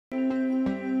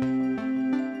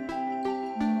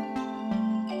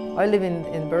I live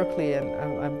in Berkeley, and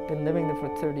I've been living there for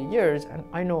 30 years, and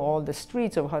I know all the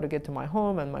streets of how to get to my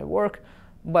home and my work,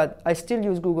 but I still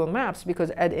use Google Maps because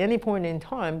at any point in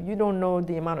time, you don't know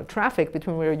the amount of traffic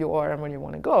between where you are and where you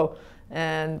want to go,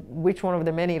 and which one of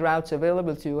the many routes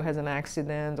available to you has an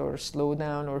accident or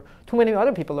slowdown or too many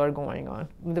other people are going on.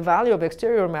 The value of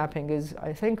exterior mapping is,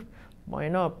 I think, by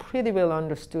now pretty well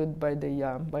understood by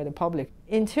the public.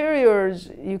 Interiors,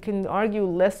 you can argue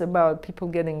less about people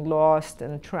getting lost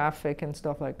and traffic and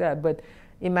stuff like that, but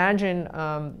imagine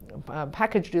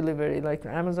package delivery, like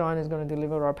Amazon is going to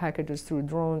deliver our packages through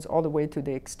drones all the way to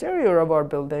the exterior of our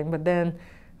building, but then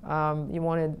you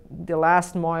wanted the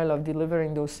last mile of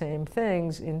delivering those same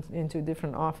things into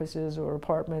different offices or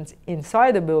apartments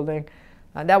inside the building.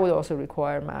 That would also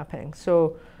require mapping.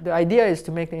 So the idea is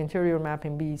to make the interior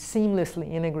mapping be seamlessly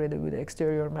integrated with the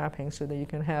exterior mapping so that you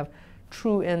can have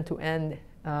true end-to-end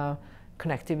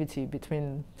connectivity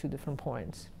between two different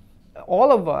points. All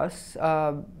of us,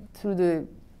 through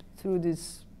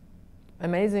this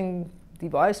amazing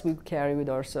device we carry with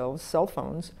ourselves, cell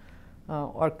phones,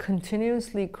 are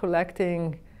continuously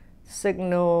collecting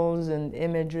signals and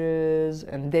images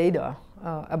and data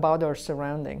about our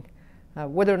surrounding.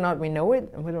 Whether or not we know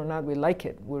it and whether or not we like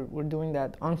it, we're doing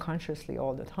that unconsciously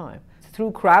all the time.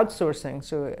 Through crowdsourcing,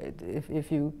 so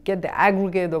if you get the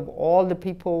aggregate of all the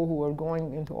people who are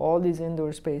going into all these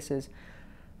indoor spaces,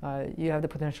 you have the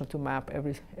potential to map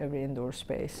every indoor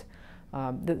space.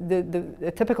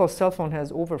 The typical cell phone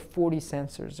has over 40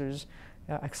 sensors. There's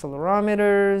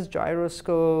accelerometers,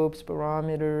 gyroscopes,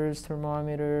 barometers,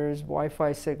 thermometers,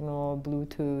 Wi-Fi signal,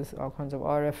 Bluetooth, all kinds of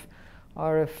RF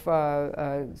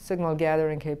signal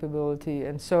gathering capability.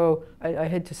 And so I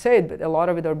hate to say it, but a lot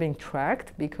of it are being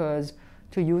tracked because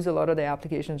to use a lot of the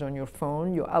applications on your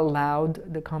phone, you allowed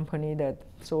the company that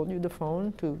sold you the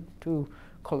phone to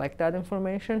collect that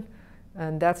information.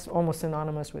 And that's almost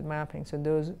synonymous with mapping. So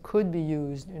those could be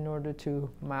used in order to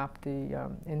map the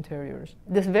interiors.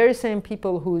 The very same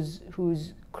people whose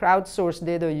crowdsourced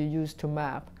data you use to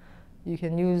map, you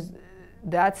can use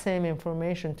that same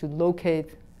information to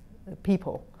locate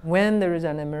people. When there is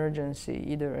an emergency,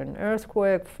 either an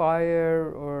earthquake,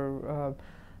 fire, or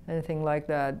anything like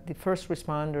that, the first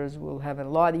responders will have a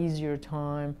lot easier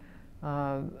time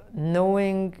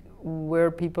knowing where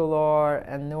people are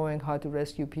and knowing how to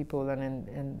rescue people,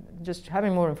 and just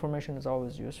having more information is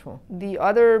always useful. The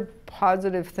other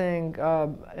positive thing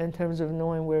in terms of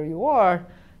knowing where you are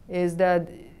is that,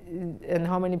 and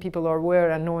how many people are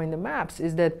where and knowing the maps,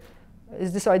 is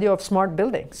this idea of smart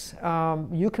buildings.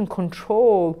 You can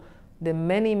control the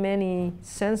many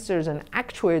sensors and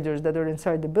actuators that are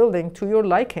inside the building to your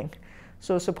liking.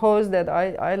 So suppose that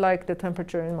I like the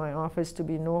temperature in my office to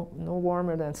be no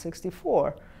warmer than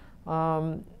 64.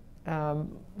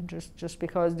 Just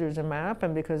because there's a map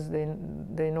and because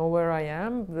they know where I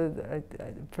am.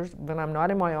 First, when I'm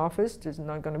not in my office, there's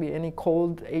not going to be any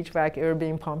cold HVAC air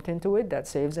being pumped into it. That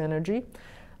saves energy.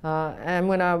 And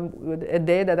when a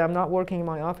day that I'm not working in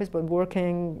my office but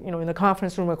working, in the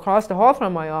conference room across the hall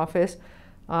from my office,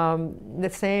 the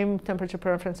same temperature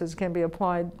preferences can be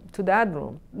applied to that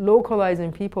room.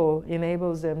 Localizing people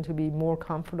enables them to be more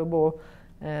comfortable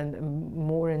and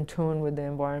more in tune with the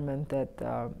environment that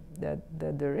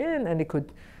they're in, and it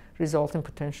could result in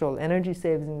potential energy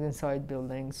savings inside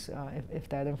buildings if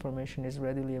that information is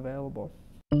readily available.